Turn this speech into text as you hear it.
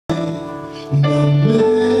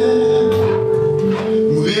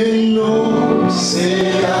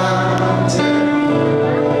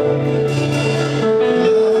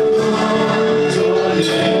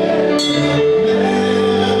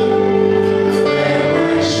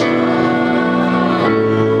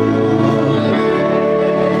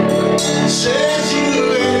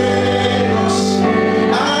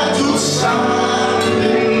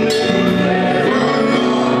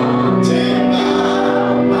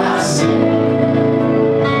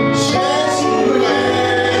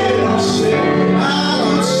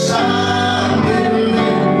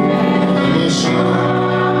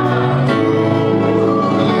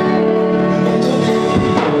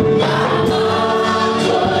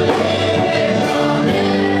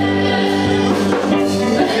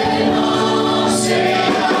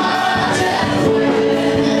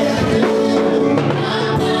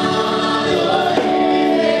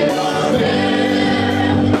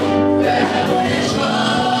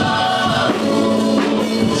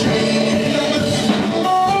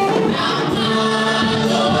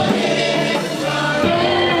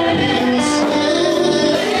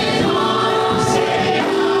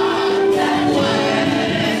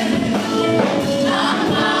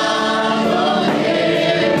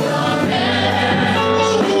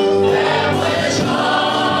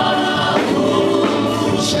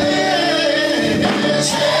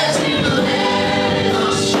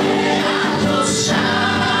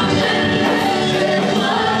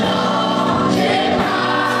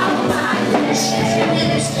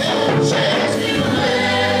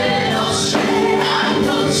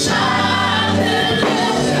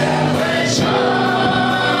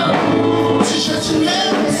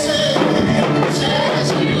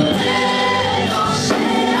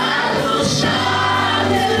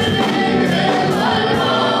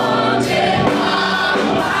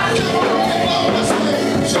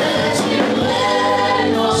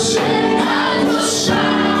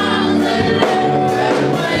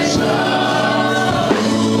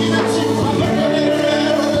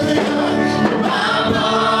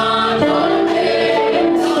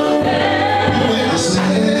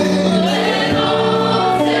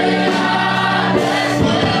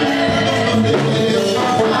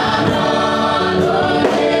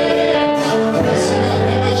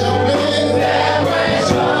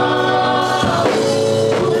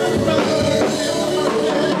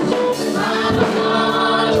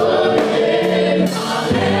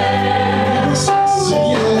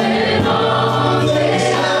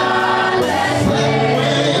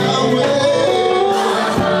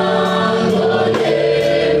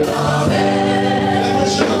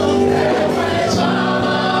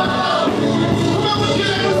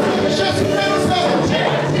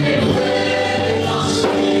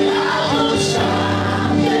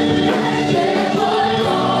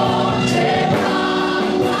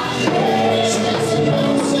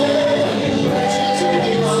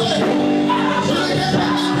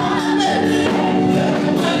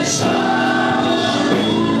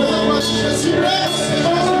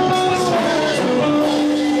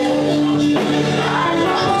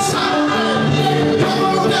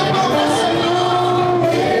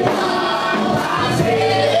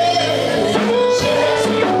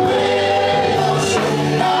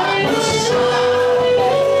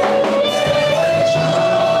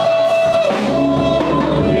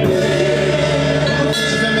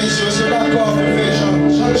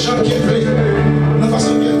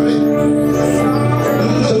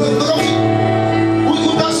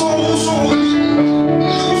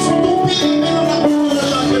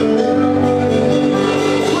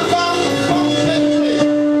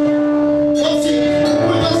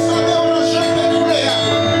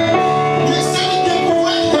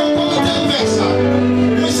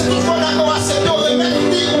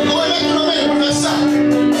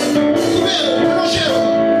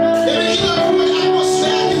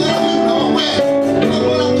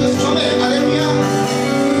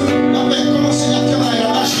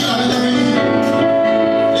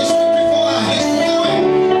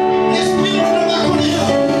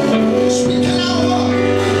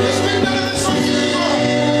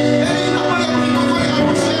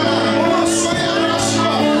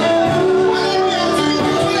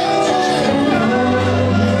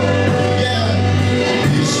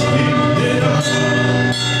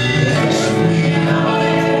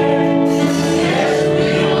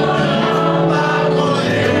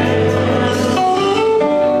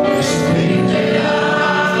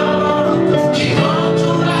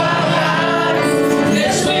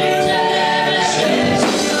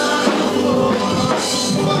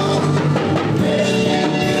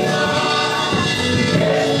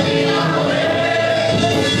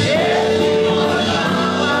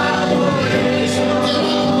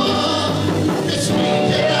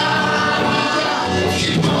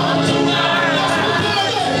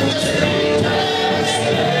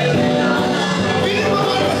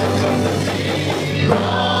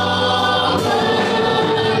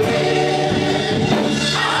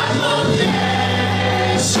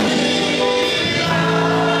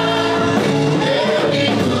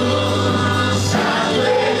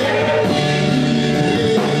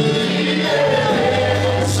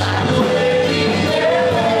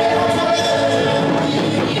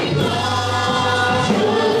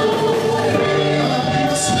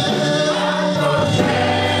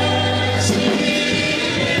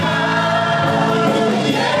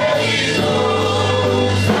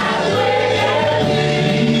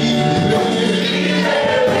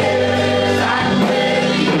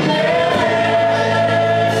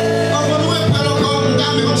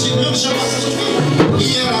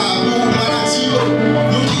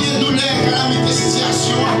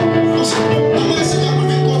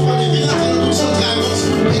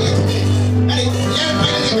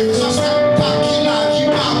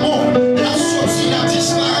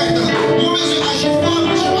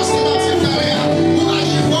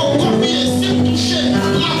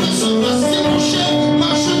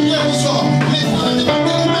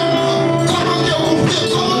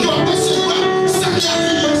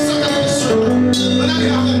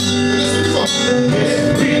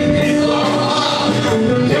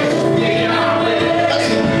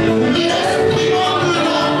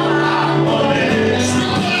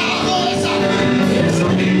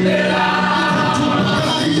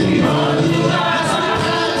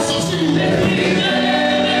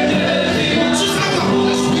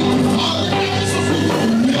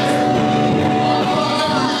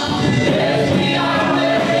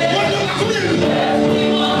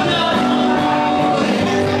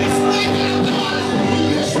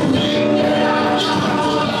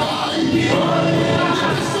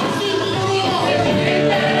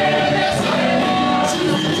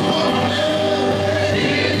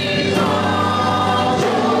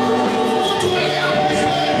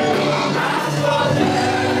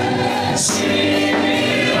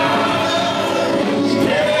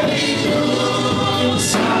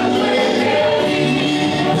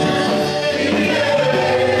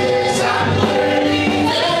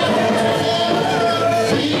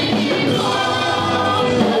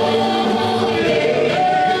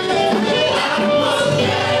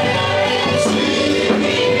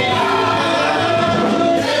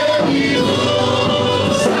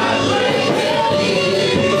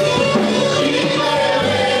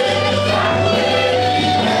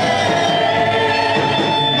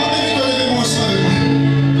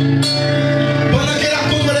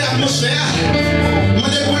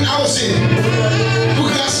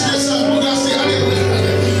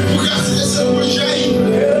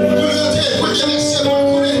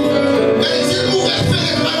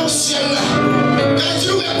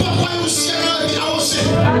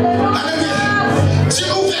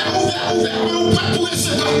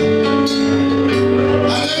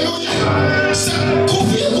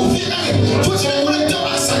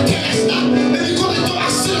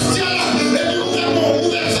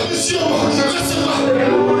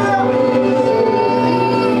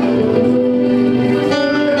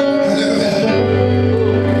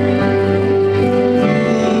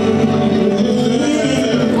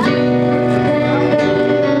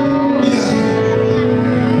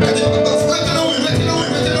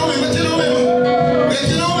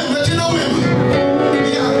Mettez-le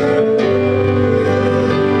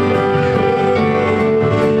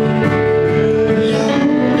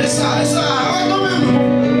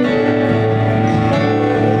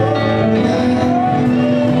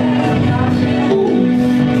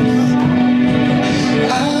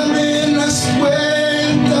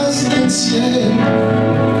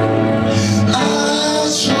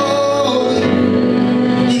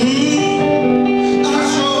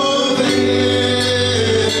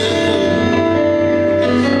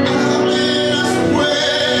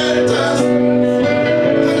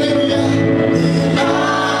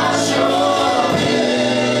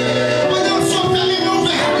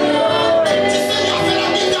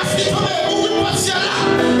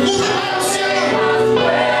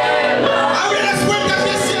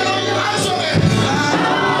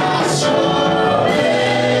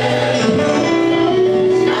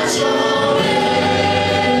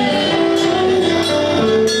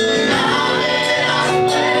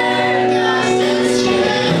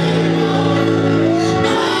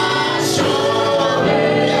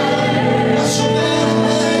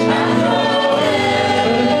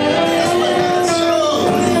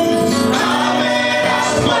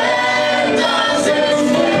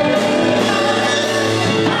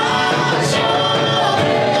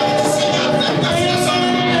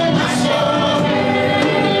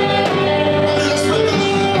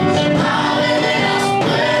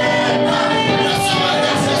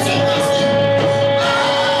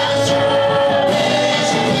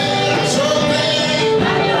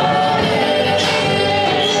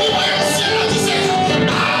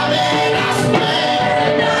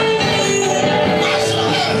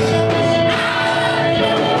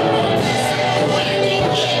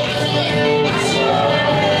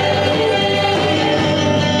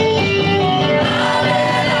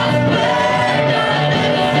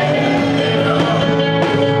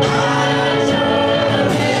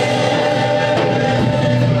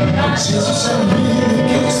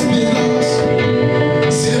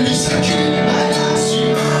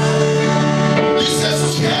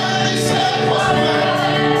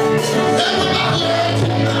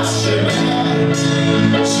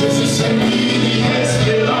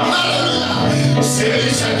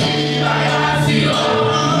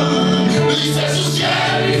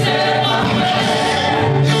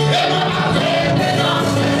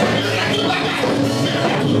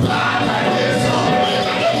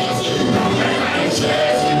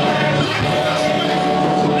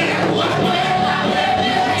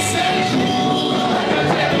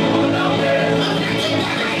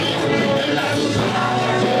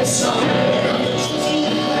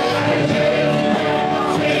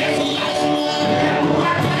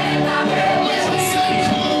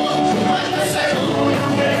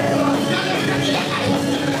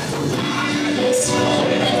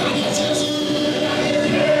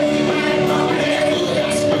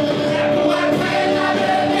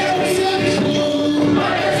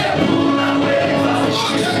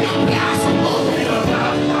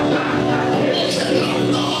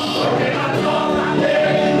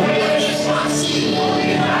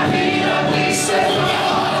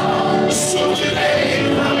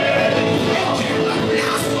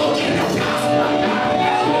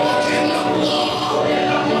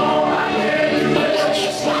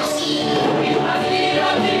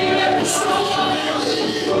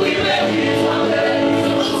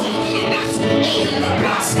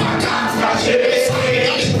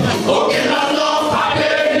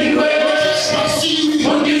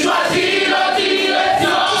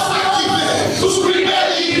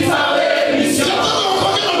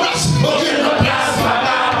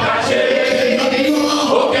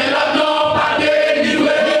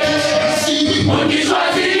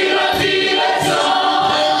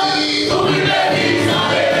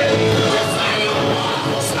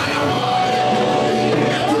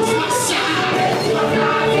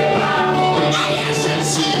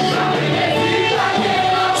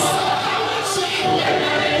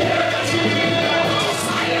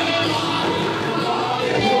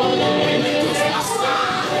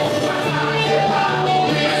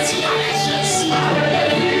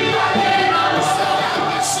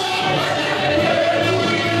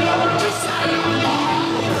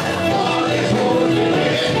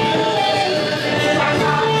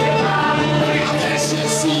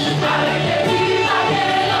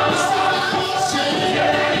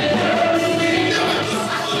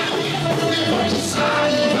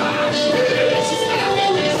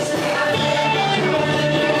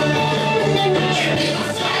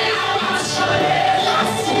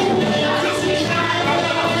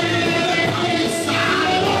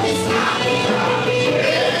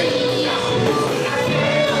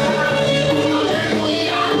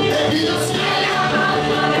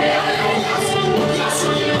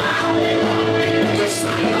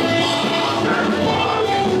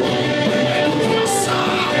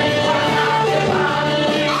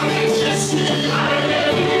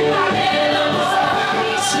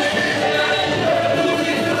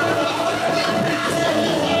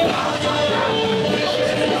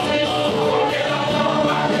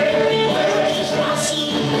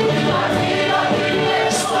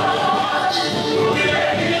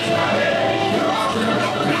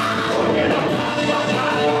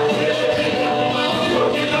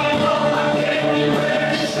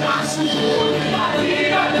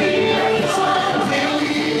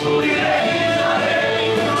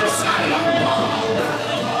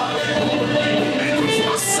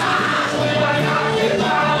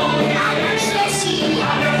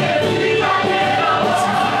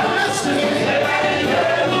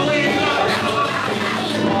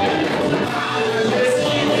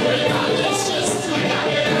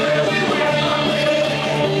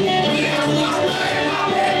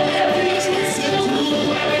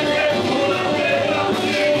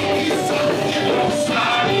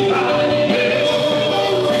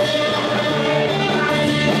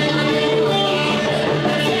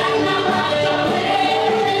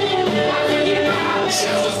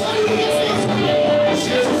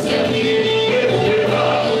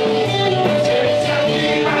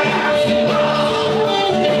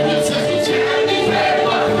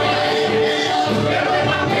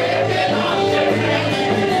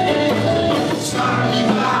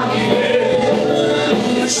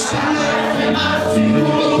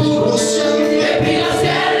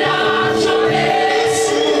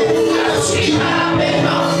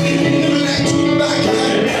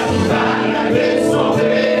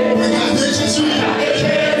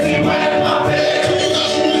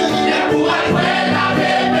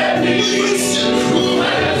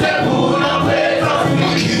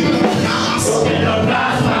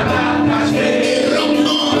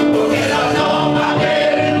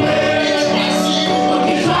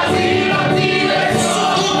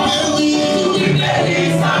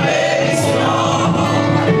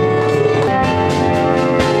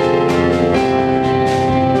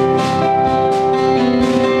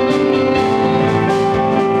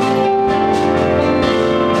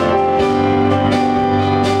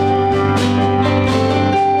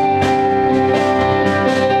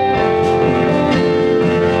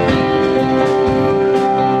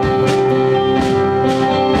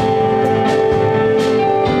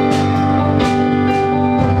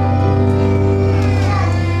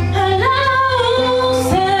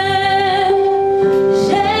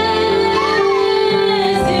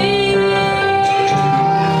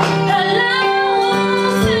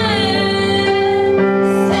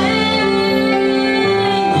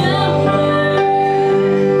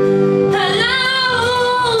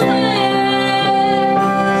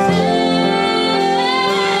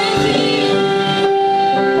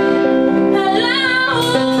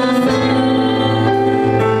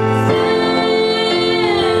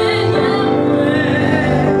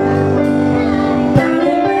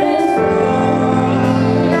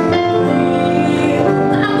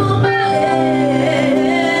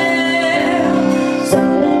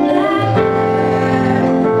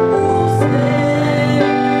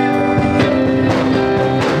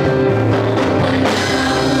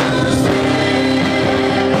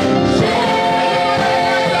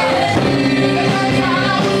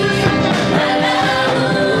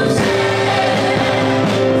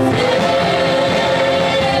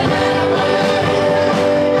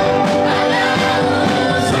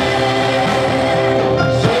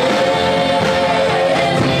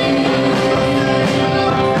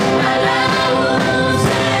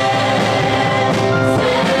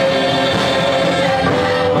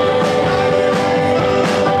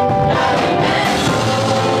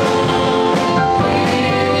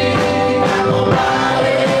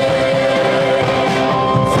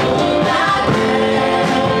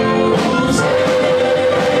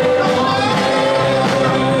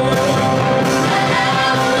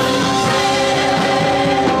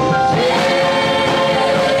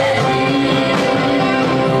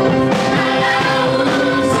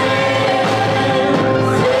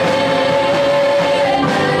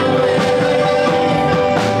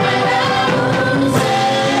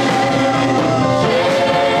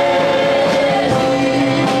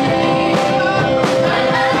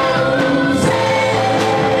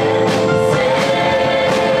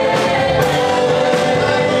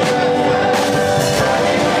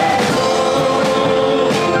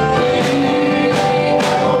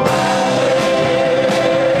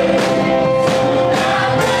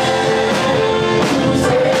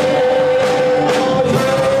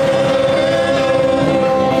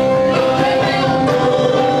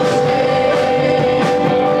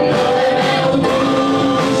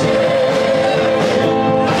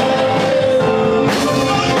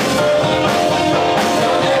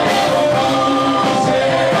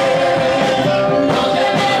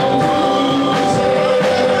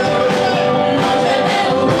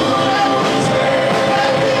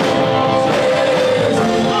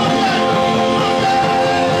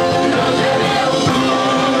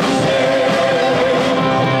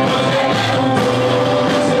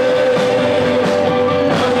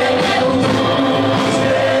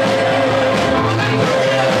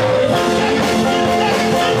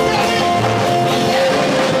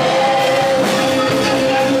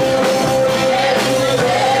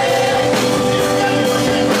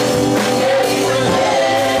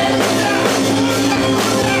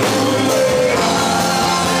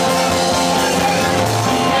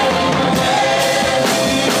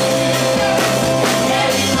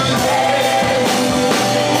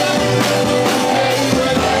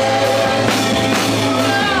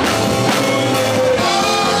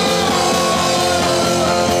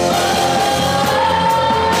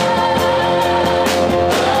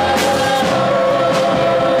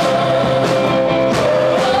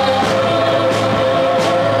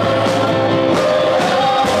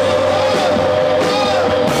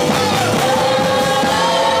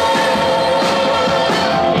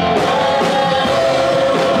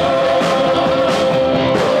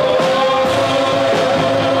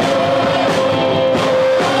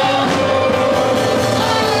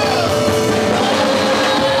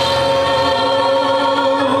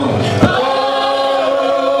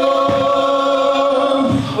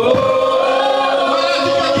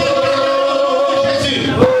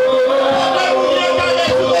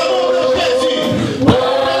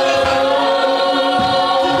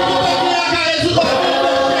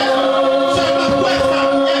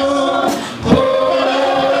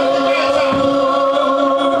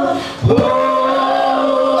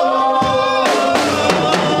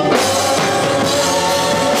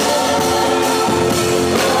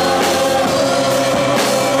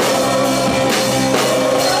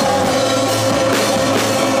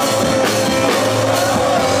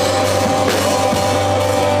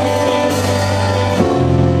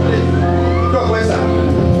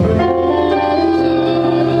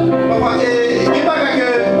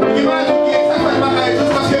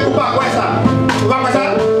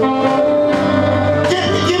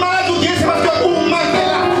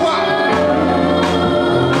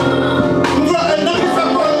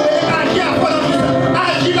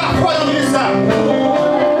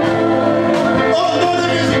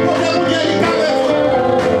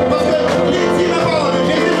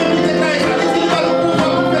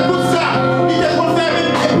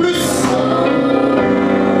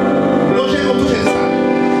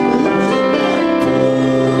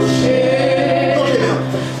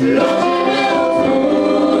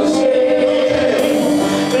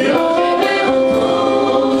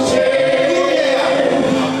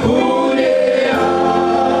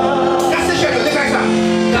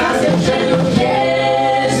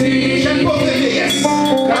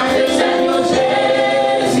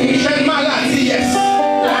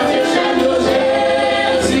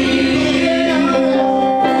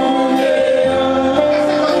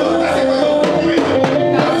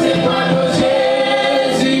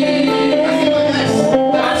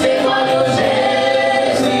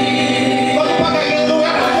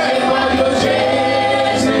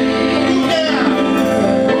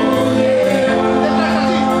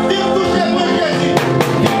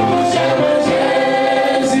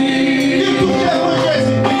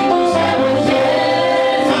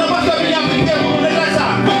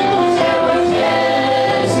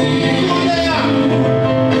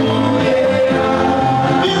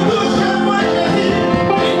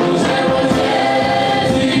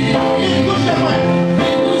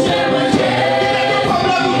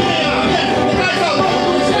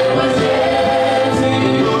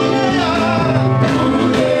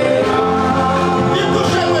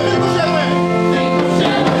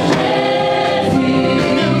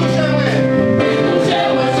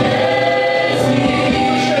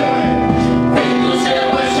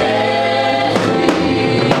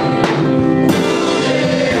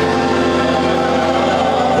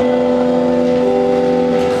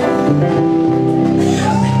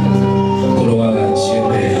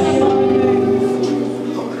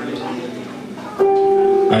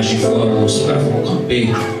fois, sur la fond campée,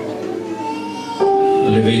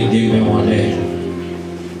 levez des mains en l'air.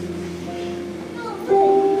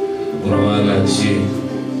 Gloire à Dieu.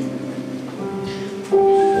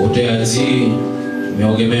 Auteur a dit, mais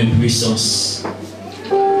on a même puissance.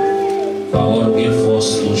 Parole et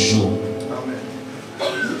force toujours.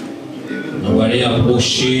 Nous allons aller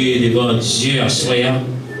approcher devant Dieu à soya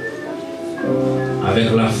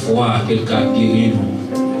avec la foi quelqu'un a guéri nous.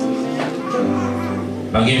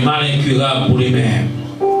 Pas de mal incurable pour les mêmes.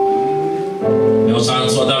 Mais on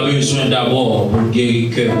a besoin d'abord pour guérir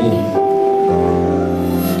le cœur.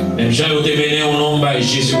 Même Jean a mené au nom de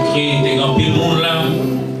Jésus-Christ, il y a un pile monde là.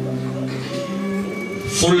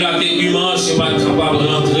 Foule la tête humaine, c'est pas capable de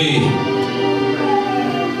rentrer.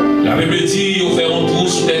 La Bible dit, il fait un tour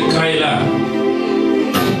sur cette caille là.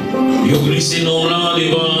 Il a glissé nos là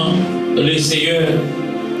devant le Seigneur.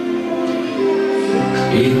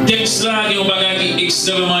 Et le texte là, il y a un bagage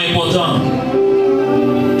extrêmement important.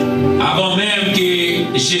 Avant même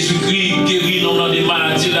que Jésus-Christ guérit nos des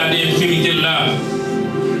maladies, des infirmités là,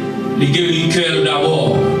 il guérit le cœur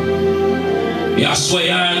d'abord. Et à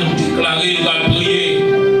soya, nous déclarer, nous allons prier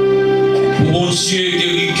pour mon Dieu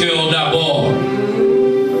guérir le cœur d'abord.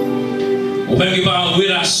 Ou même qui va en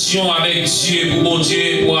relation avec Dieu, pour mon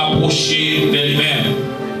Dieu, pour approcher vers lui-même.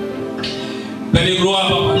 Père de gloire,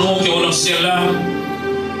 papa, nous qui sommes dans celle-là,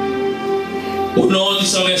 au nom du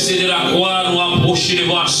sang versé de la croix, nous approcher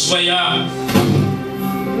devant Soya.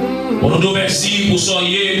 On nous remercie pour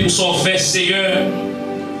soyez, pour son fait, Seigneur.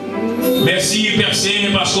 Merci, Père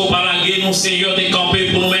Saint, parce qu'on va laguer nous, Seigneur, de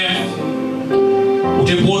camper pour nous-mêmes. Pour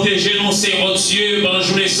te protéger, nous, Seigneur Dieu, pendant la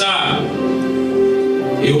journée ça.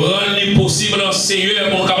 Et rendre possible, Seigneur,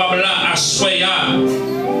 pour nous capables là, à Soya.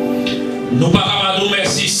 Nous pas capables de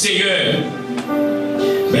merci, Seigneur.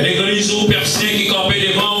 Mais l'église ou personne qui campait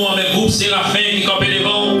devant, ou avec groupe Seraphin qui campait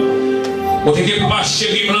devant, ou qui n'est pas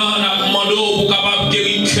chéri blanc, on a demandé pour capable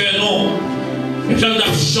guérir le cœur, non. Et puis on a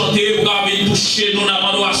chanté pour capable toucher, nous on a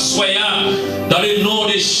demandé à Soya, dans le nom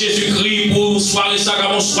de Jésus-Christ, pour soirée ça,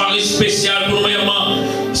 comme une soirée spéciale pour nous-mêmes.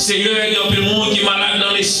 Seigneur, il y a plus de monde qui est malade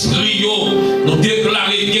dans l'esprit, nous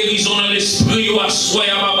déclarer guérison dans l'esprit, à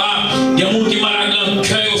Soya, papa. Il y a des gens qui est malade dans le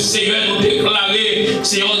cœur, Seigneur, nous déclarer,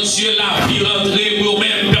 Seigneur Dieu, la vie rentrée pour même.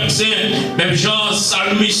 Même Jean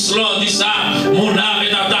Salmis dit ça, mon âme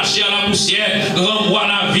est attachée à la poussière, rends-moi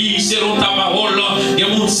la vie selon ta parole. Il y a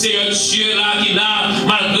mon Seigneur Dieu là qui là,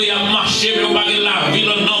 malgré à marcher, mais on va la vie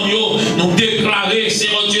dans nom, nous déclarer,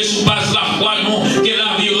 Seigneur Dieu, sous base de la foi, nous, que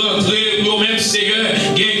la vie rentrée pour même Seigneur,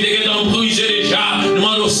 qui est dans brisé déjà, nous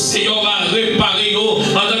demandons au Seigneur va réparer,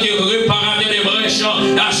 en tant que réparateur des brèches,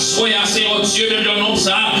 à soya, Seigneur Dieu, même dans nom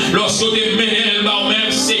ça, lorsque tu es mené dans le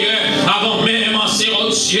même Seigneur, avant même, Seigneur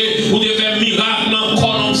Dieu, vous devez faire miracle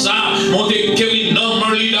encore comme ça, on te guérit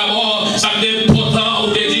d'abord, ça c'est important,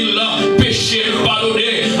 on te dit là, péché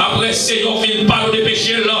pardonné, après Seigneur, fin pardonner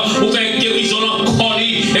péché là, vous faites guérison encore,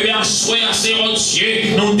 et bien, soyez Seigneur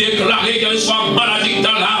Dieu, nous déclarer qu'elle soit maladie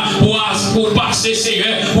dans là, pour passer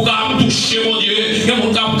Seigneur, pour toucher mon Dieu, que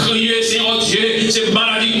mon cap crier Seigneur Dieu, cette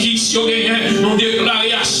maladie qui s'y gagne, nous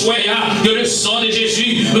déclarer à soya que le sang de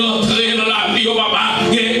Jésus rentre dans la vie au papa,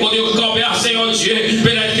 et qu'on est campé à Seigneur Dieu,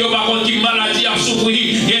 peut-être que par contre qui maladie a souffert,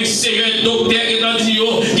 il y a un Seigneur docteur qui est dans Dieu,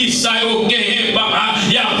 qui sait gagner papa,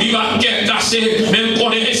 il y a vivre à cœur cassé, même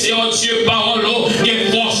qu'on est Seigneur Dieu, parole, il y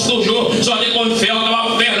a force toujours, soit qu'on fait, on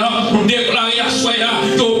va faire, nous déclarer à soya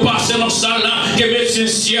que vous passez dans ça là, que médecin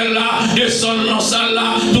ciel là, descend dans ça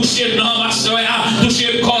là, toucher dans ma soya,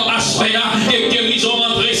 toucher le corps à soya, et guérison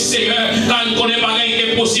rentrer Seigneur, quand on ne connaît pas rien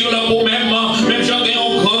qui est possible pour même j'en ai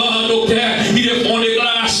un grand docteur, il est en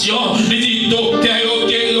déclaration, il dit docteur,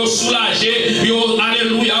 il est soulagé,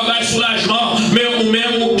 alléluia, il soulagement, mais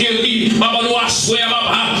vous-même vous guérit, papa doit soya,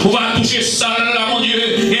 papa, vous va toucher ça là, mon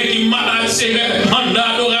Dieu, et qui malade Seigneur, en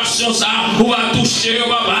adoration ça, vous va toucher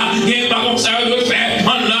papa, et pas comme ça le fait,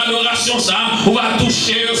 en adoration ça, vous va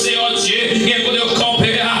toucher Seigneur Dieu, et pour le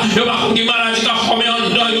camper, et pas qui maladie qui a formé en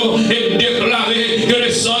dedans, et déclarer que le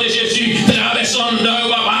sang de Jésus traverse en dedans,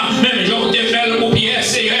 papa, même je te fais le paupière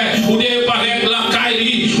Seigneur, ou de paraître la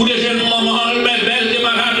caille, ou de jeunes mamans, belle des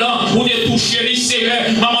malades, ou de toucher les Seigneur,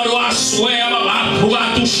 maman doit souhaiter papa, ou va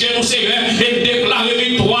toucher nos Seigneur, et déclarer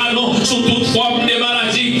victoire nous, sous toute forme de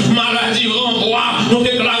maladie, maladie renvoi, nous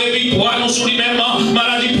déclarer victoire nous sur lui-même,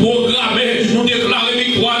 maladie programmée, nous déclarer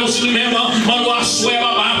victoire nous sur lui-même, on doit souhaiter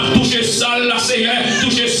papa, toucher ça là Seigneur,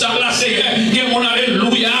 toucher ça là Seigneur, que mon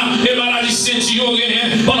alléluia, et maladie sentir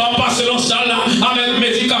rien, pendant passer dans ça là, avec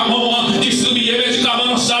médicaments, distribuer médicaments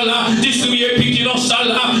dans ça là, distribuer piqûres dans ça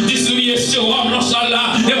là, distribuer sérum dans ça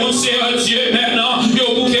là, et mon Seigneur Dieu maintenant, que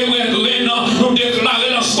vous pouvez nous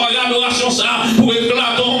déclarer dans ce soir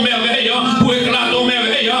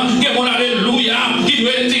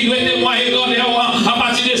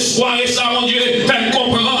mon Dieu, fais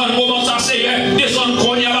comprendre comment ça Seigneur, descendre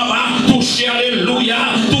qu'on y a papa, toucher alléluia,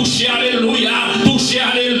 toucher alléluia, toucher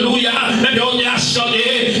alléluia, même on y a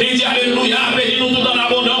chanté, il dit alléluia, bénis-nous tout en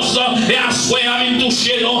abondance, et à souhait à nous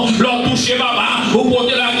toucher, non, leur toucher papa, vous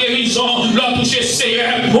portez la guérison, leur toucher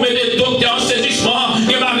Seigneur, vous mettez docteur en saisissement,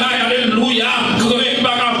 et bagaille alléluia, crée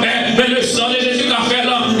pas qu'à faire, mais le sang de Jésus qu'a fait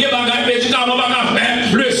là, et bagaille médicament pas qu'à faire,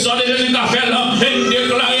 le sang de Jésus qu'a fait là, et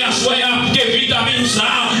déclarer à souhait que vitamine ça,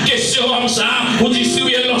 que sérum ça, vous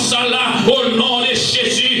distribuez dans ça là, au nom de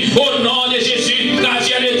Jésus, au nom de Jésus, car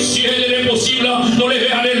Dieu est Dieu de l'impossible, nous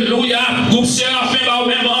levons alléluia, groupe Seraphin par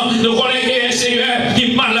même, nous connaissons un Seigneur qui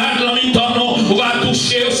est malade dans le temps, on va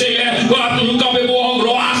toucher au Seigneur, on va toujours camper pour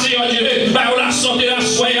gloire, Seigneur Dieu, on la santé la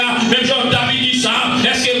soya, même Jean David dit ça,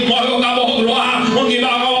 est-ce que moi on va avoir gloire, on qui va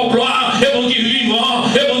avoir gloire, et on qui vivant,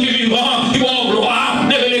 qui va avoir gloire,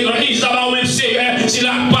 et l'église, ça va au même Seigneur, si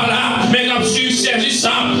la pas là, mais comme sur service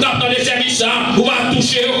ça, quand on est service ça, on va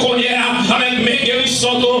toucher au collier, avec mes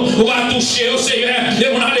guérissons, on va toucher au Seigneur, et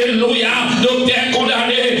on alléluia, docteur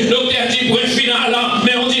condamné, docteur dit point final,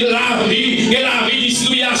 mais on dit la vie, et la vie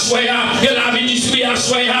distribuée à soya, et la vie distribuée à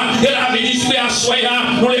soya, et la vie distribuée à soya,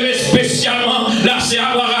 on les spécialement, là c'est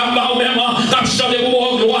Abraham, ou même, comme chanter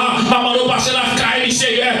pour gloire, maman nous passer la caille,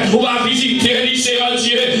 Seigneur, on va visiter, Seigneur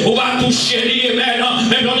Dieu, on va toucher,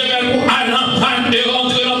 même on est pour Anne de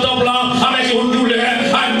rentrer dans ton blanc, avec une douleur,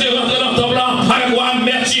 Anne de rentrer dans ton blanc, avec un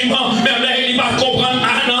amertume, même là il va comprendre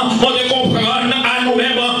Anne, on va comprendre Anne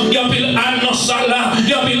nous-mêmes, il y a pile Anne dans ça là, il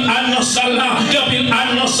y a pile Anne dans ça là, il y a pile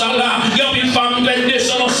Anne dans ça là, il y a pile femme qui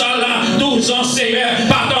descend dans ça là, 12 ans Seigneur,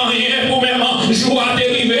 pas tant rien pour même, joue à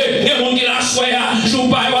dériver, et mon qui la soya, joue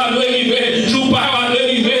pas à dériver, joue pas à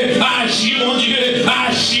dériver, agis mon Dieu,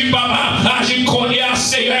 agis papa, agis collier à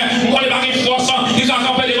Seigneur, moi pas une force, il va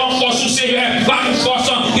camper devant force au Seigneur, pas une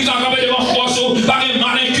force, il va camper devant force, pas une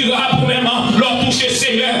mal incurable pour même, leur toucher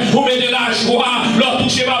Seigneur, vous mettez la joie, leur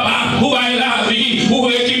toucher papa, vous voyez la vie, vous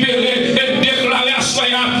récupérez et déclarer à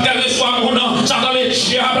soya, quel que soit mon nom, ça dans les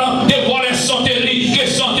diables, des volets santé, que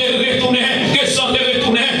santé retourner, que santé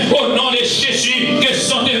retourner, au nom de Jésus, que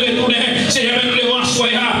santé retourner, Seigneur, nous levons à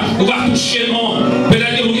soya, on va toucher non,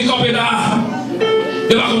 peut-être que vous qui campez là,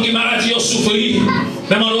 et par contre, qui maladie ont souffert,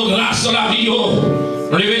 même en grâce dans la vie,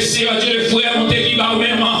 on lève Seigneur Dieu, les frères, monter qui va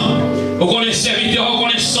même, on connaît serviteur, on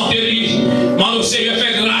connaît santé, mon Seigneur,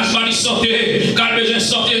 fait grâce, va lui santé, car besoin de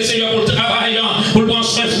santé, Seigneur, pour le travail, pour le prendre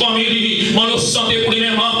soin de famille, mon santé pour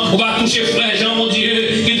lui-même, on va toucher frère Jean, mon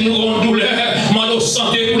Dieu, qui nous rend douleur, mon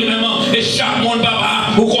santé pour lui-même, et chaque monde,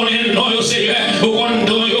 papa, vous connaissez nos Seigneur, vous connaissez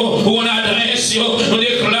nos, vous connaissez adresse, vous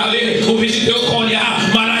déclarez, vous visitez au Kolia,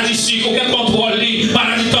 maladie ici, aucun contrôle,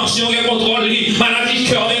 maladie tension, aucun contrôle, maladie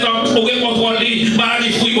cœur, aucun contrôle,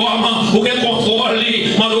 maladie frigorement, aucun contrôle,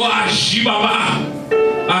 mon agis, papa,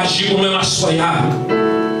 agis pour même à soya,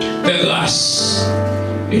 fais grâce,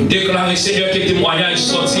 et déclarer, Seigneur, que témoignage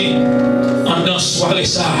sorti en dans soirée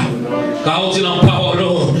ça, car on dit dans la parole,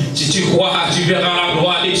 si tu crois, tu verras la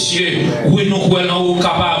gloire des cieux, oui, nous croyons, nous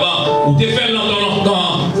capables, ou te faire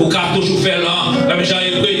longtemps, ou car toujours faire là, comme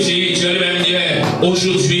j'avais prédit, tu vas même dire,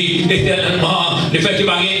 aujourd'hui, éternellement, le fait qu'il y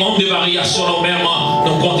ait un nombre de variations dans le même,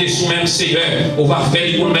 nous comptons sur le même Seigneur, on va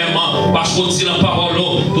faire pour le même, parce qu'on dit dans la parole,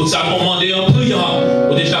 tout ça, on demande en priant,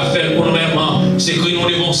 on déjà fait pour le même, c'est que nous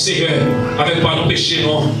devons Seigneur, avec pas nos péchés,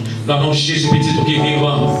 non, dans le nom de Jésus, petit qui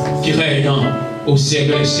vivant, qui règne au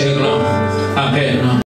siècle des siècles. Amen.